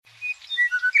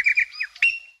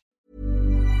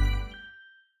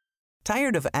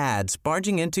Tired of ads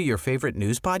barging into your favorite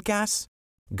news podcasts?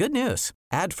 Good news.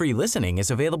 Ad-free listening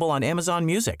is available on Amazon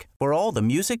Music for all the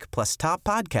music plus top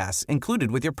podcasts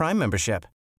included with your Prime membership.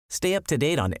 Stay up to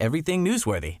date on everything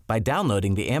newsworthy by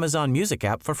downloading the Amazon Music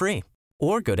app for free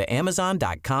or go to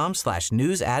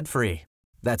amazon.com/news ad free.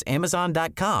 That's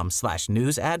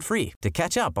amazon.com/news ad free to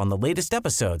catch up on the latest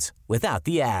episodes without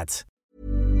the ads.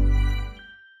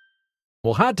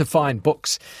 Well, Hard to Find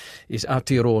Books is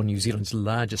Aotearoa, New Zealand's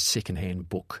largest second-hand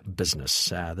book business.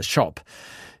 The shop,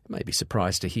 you may be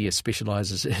surprised to hear,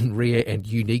 specialises in rare and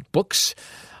unique books.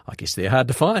 I guess they're hard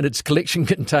to find. Its collection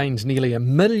contains nearly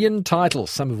 1 million titles,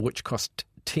 some of which cost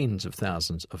tens of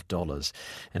thousands of dollars.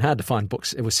 And Hard to Find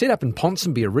Books, it was set up in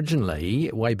Ponsonby originally,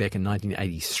 way back in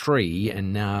 1983,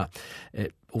 and now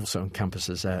it also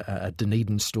encompasses a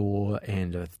Dunedin store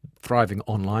and a thriving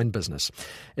online business.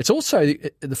 It's also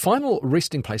the final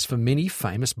resting place for many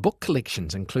famous book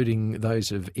collections, including those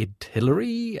of Ed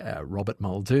Hillary, Robert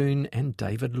Muldoon and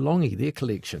David Longy, their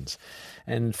collections.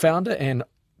 And founder and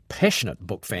passionate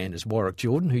book fan is Warwick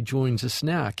Jordan, who joins us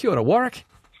now. Kia ora, Warwick.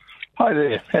 Hi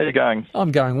there, how are you going?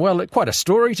 I'm going well. Quite a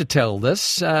story to tell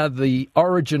this, the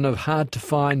origin of Hard to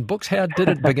Find Books. How did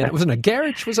it begin? It was in a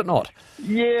garage, was it not?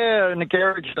 Yeah, in a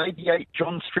garage at 88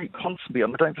 John Street, Ponsonby. I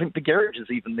don't think the garage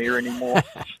is even there anymore.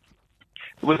 It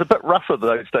was a bit rougher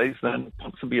those days than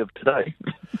Ponsonby of today.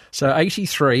 So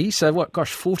 83, so what,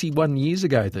 41 years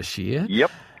ago this year. Yep.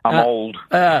 I'm old.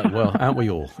 Well, aren't we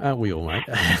all? Aren't we all, mate?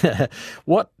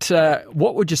 What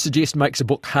would you suggest makes a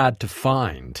book hard to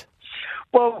find?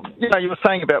 Well, you were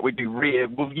saying about we do rare.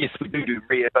 Well, yes, we do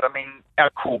rare, but I mean, our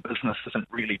core business isn't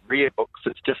really rare books.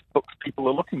 It's just books people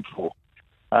are looking for,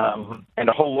 and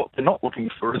a whole lot they're not looking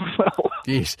for as well.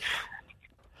 Yes.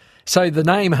 So the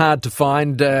name Hard to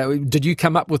Find, did you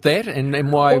come up with that,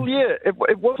 and why? Well, yeah,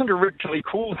 it wasn't originally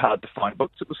called Hard to Find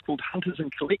Books. It was called Hunters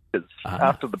and Collectors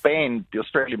after the band, the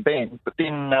Australian band. But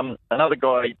then another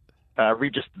guy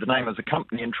registered the name as a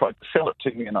company and tried to sell it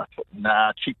to me, and I thought,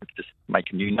 nah, cheaper to just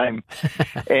make a new name.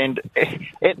 And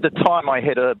at the time, I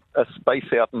had a space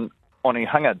out on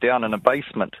Onehunga down in a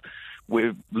basement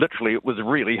where literally it was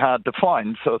really hard to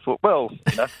find. So I thought, well,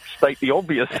 state the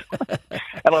obvious.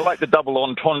 And I like the double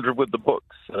entendre with the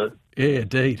books. So. Yeah,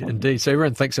 indeed. So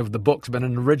everyone thinks of the books, but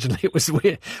originally it was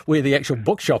where the actual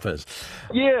bookshop is.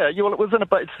 Yeah, well, it was in at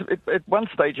one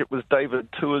stage it was David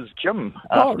Tour's gym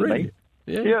after Oh, really? me.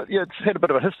 Yeah, it's had a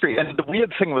bit of a history. And the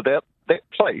weird thing with that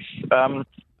place,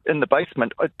 in the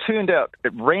basement, it turned out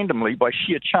randomly, by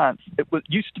sheer chance,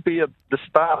 used to be the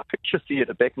Star Picture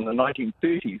Theatre back in the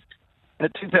 1930s. And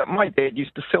it turns out my dad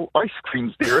used to sell ice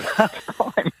creams there at that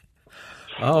time.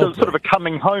 Oh, so it was sort of a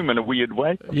coming home in a weird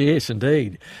way. Yes,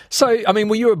 indeed. So, I mean,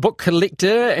 were you a book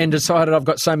collector and decided I've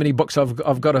got so many books,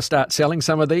 I've got to start selling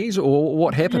some of these, or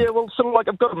what happened? Yeah, well, sort of like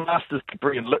I've got a master's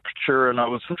degree in literature, and I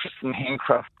was interested in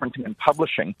handcraft printing and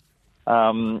publishing.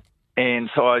 And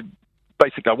so I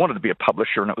wanted to be a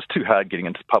publisher, and it was too hard getting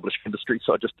into the publishing industry,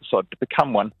 so I just decided to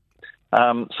become one.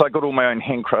 So I got all my own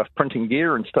handcraft printing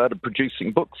gear and started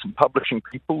producing books and publishing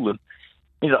people, and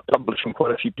ended up publishing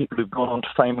quite a few people who've gone on to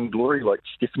fame and glory, like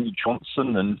Stephanie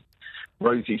Johnson and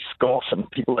Rosie Scott, and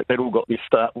people like that all got their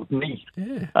start with me.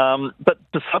 Yeah. But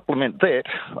to supplement that,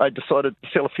 I decided to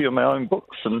sell a few of my own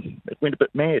books, and it went a bit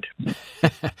mad.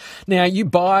 Now, you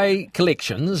buy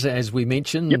collections, as we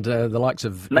mentioned, Yep. The likes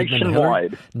of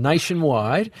Nationwide.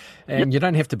 And you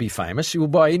don't have to be famous. You will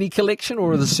buy any collection,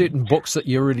 or are there certain books that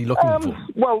you're really looking for?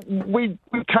 Well, we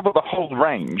cover the whole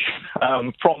range,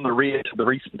 from the rare to the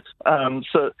recent.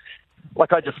 So,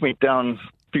 like I just went down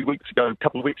a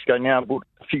couple of weeks ago now, bought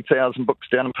a few thousand books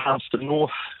down in Palmerston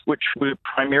North, which were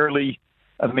primarily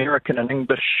American and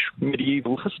English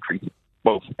medieval history.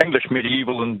 Well, English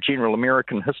medieval and general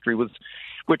American history which,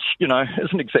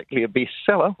 isn't exactly a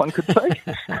bestseller, one could say.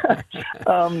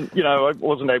 I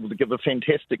wasn't able to give a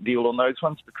fantastic deal on those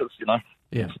ones because,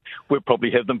 we'll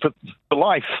probably have them for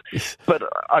life. Yes. But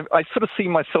I sort of see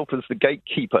myself as the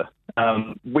gatekeeper.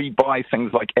 We buy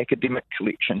things like academic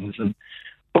collections and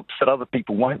books that other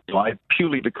people won't buy,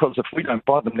 purely because if we don't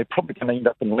buy them, they're probably going to end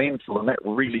up in landfill, and that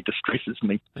really distresses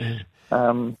me. Yeah.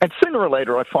 And sooner or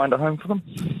later, I find a home for them.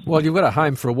 Well, you've got a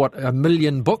home for, 1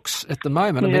 million books at the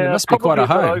moment? I mean, it must be quite a bit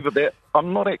home. Over that.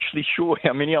 I'm not actually sure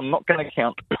how many. I'm not going to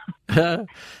count. So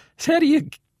how do you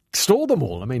store them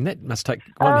all? I mean, that must take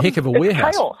one heck of a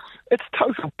warehouse. Chaos. It's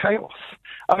total chaos.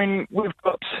 I mean, we've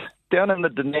got, down in the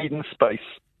Dunedin space,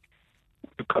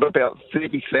 we've got about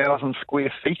 30,000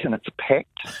 square feet, and it's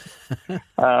packed.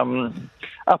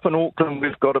 Up in Auckland,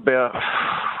 we've got about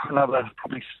another,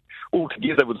 probably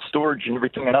altogether with storage and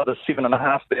everything, another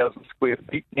 7,500 square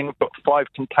feet. Then we've got 5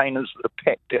 containers that are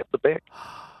packed out the back.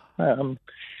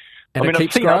 And I've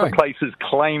keeps seen growing. other places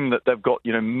claim that they've got,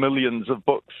 millions of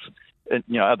books,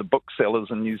 other booksellers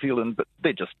in New Zealand, but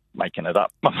they're just making it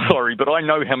up. I'm sorry, but I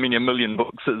know how many a million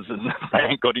books is, and they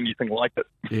ain't got anything like it.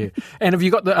 Yeah. And have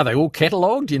you got are they all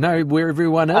catalogued? Do you know where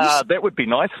everyone is? That would be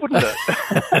nice, wouldn't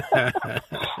it?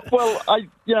 Well,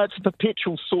 it's a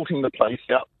perpetual sorting the place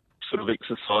out sort of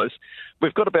exercise.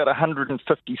 We've got about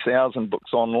 150,000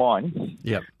 books online,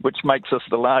 Yep. which makes us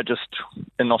the largest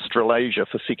in Australasia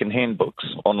for second-hand books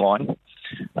online.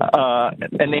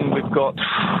 And then we've got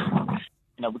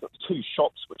 2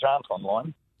 shops which aren't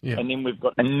online. Yeah. And then we've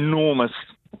got enormous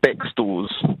back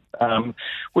stores,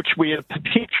 which we are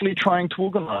perpetually trying to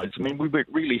organise. I mean, we work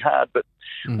really hard, but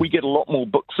we get a lot more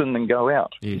books in than go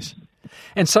out. Yes.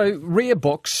 And so, rare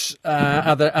books,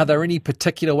 are there any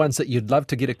particular ones that you'd love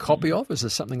to get a copy of? Is there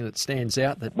something that stands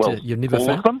out that you've never all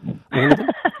found? Of them. All of them?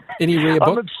 Any rare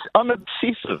book? I'm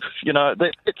obsessive.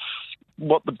 It's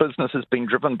what the business has been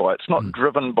driven by. It's not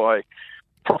driven by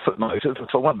profit motive. If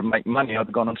I wanted to make money, I'd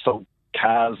have gone and sold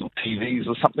cars or TVs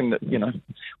or something that,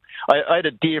 I had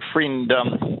a dear friend,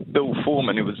 Bill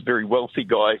Foreman, who was a very wealthy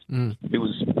guy.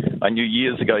 I knew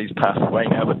years ago, he's passed away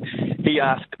now, but he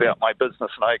asked about my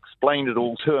business and I explained it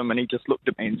all to him and he just looked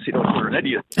at me and said, "Oh, you're an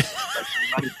idiot."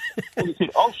 And he said,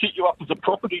 "I'll set you up as a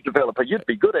property developer. You'd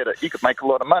be good at it. You could make a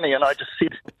lot of money." And I just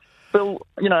said, "Bill,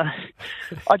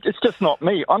 it's just not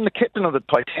me. I'm the captain of the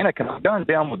Titanic and I'm going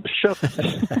down with the ship."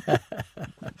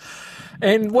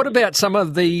 And what about some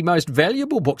of the most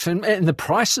valuable books and the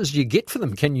prices you get for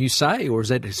them, can you say? Or is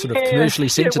that sort of commercially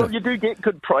sensitive? Yeah, well, you do get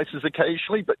good prices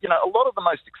occasionally, but, a lot of the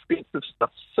most expensive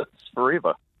stuff sits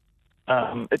forever.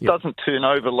 It doesn't turn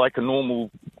over like a normal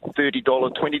 $30,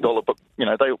 $20 book.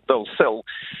 They'll sell.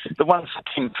 The ones for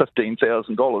 $10,000,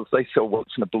 $15,000, they sell once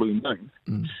in a blue moon.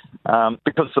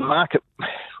 Because the market,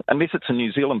 unless it's a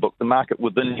New Zealand book, the market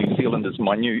within New Zealand is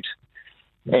minute.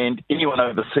 And anyone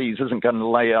overseas isn't going to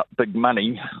lay out big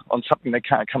money on something they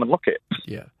can't come and look at.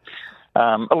 Yeah.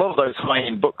 A lot of those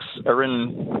high-end books are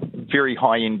in very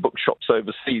high-end bookshops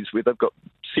overseas where they've got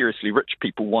seriously rich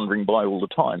people wandering by all the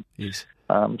time. Yes.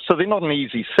 So they're not an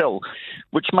easy sell,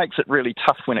 which makes it really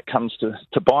tough when it comes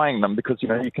to buying them because,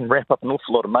 you can wrap up an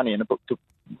awful lot of money in a book that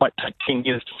might take 10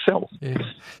 years to sell. Yeah.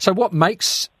 So what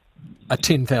makes a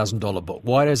 $10,000 book?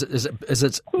 Why is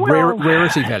it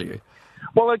rarity value?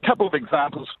 Well, a couple of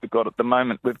examples we've got at the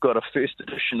moment. We've got a first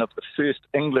edition of the first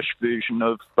English version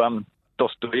of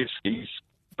Dostoevsky's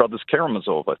Brothers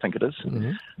Karamazov, I think it is.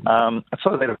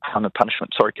 So they had a Crime and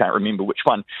Punishment. Sorry, can't remember which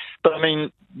one. But,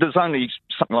 there's only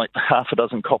something like half a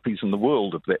dozen copies in the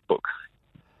world of that book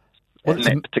in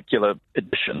that particular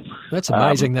edition. That's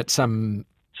amazing that some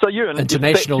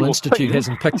international institute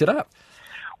hasn't picked it up.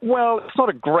 Well, it's not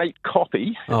a great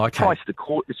copy. Oh, okay.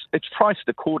 It's priced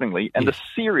accordingly, and the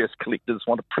serious collectors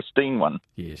want a pristine one.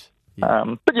 Yes.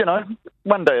 Yeah. But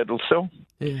one day it'll sell.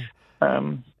 Yeah.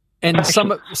 And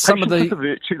some of the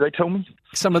virtue, they tell me.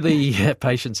 Some of the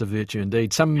patience of virtue,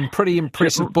 indeed. Some pretty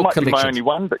impressive book collections. Might be my only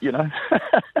one, but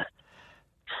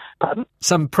Pardon?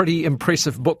 Some pretty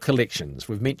impressive book collections.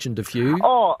 We've mentioned a few.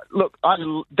 Oh, look,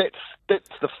 that's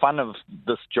the fun of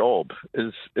this job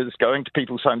is going to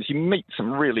people's homes. You meet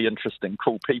some really interesting,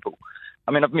 cool people.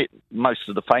 I've met most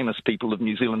of the famous people of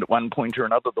New Zealand at one point or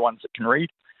another, the ones that can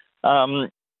read. Prime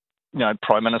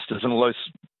ministers and all those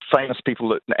famous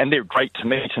people, and they're great to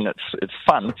meet, and it's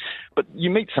fun. But you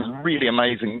meet some really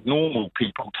amazing normal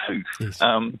people too. Yes.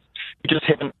 You just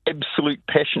have an absolute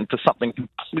passion for something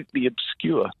completely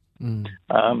obscure.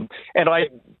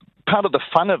 Part of the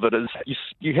fun of it is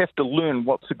you have to learn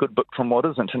what's a good book from what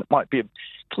isn't, and it might be a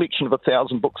collection of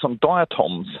 1,000 books on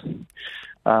diatoms,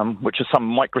 which is some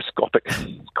microscopic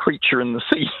creature in the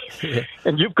sea,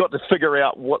 and you've got to figure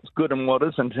out what's good and what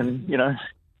isn't, and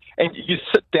you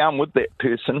sit down with that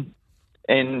person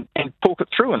and talk it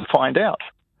through and find out,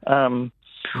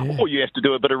 or you have to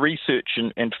do a bit of research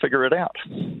and figure it out.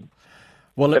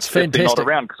 Well, it's fantastic. If they're not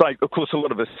around, because of course a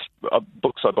lot of us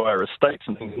books I buy are estates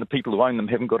and things, and the people who own them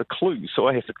haven't got a clue, so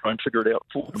I have to try and figure it out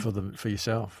for them. For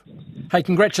yourself. Hey,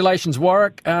 congratulations,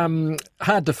 Warwick.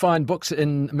 Hard to find books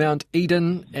in Mount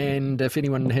Eden, and if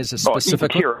anyone has a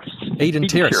specific... Eden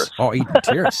Terrace. Oh, Eden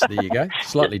Terrace. There you go.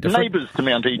 Slightly different. Neighbours to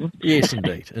Mount Eden. Yes,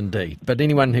 indeed. But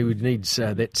anyone who needs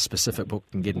that specific book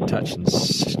can get in touch and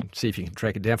see if you can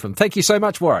track it down for them. Thank you so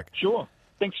much, Warwick. Sure.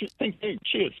 Thank you.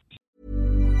 Cheers.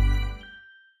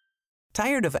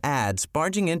 Tired of ads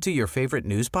barging into your favorite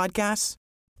news podcasts?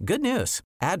 Good news.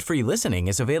 Ad-free listening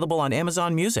is available on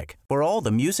Amazon Music for all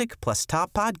the music plus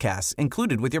top podcasts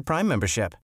included with your Prime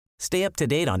membership. Stay up to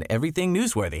date on everything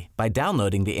newsworthy by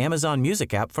downloading the Amazon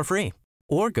Music app for free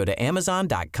or go to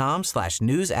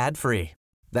amazon.com/news ad free.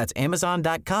 That's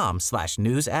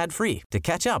amazon.com/news ad free to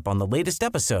catch up on the latest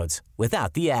episodes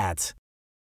without the ads.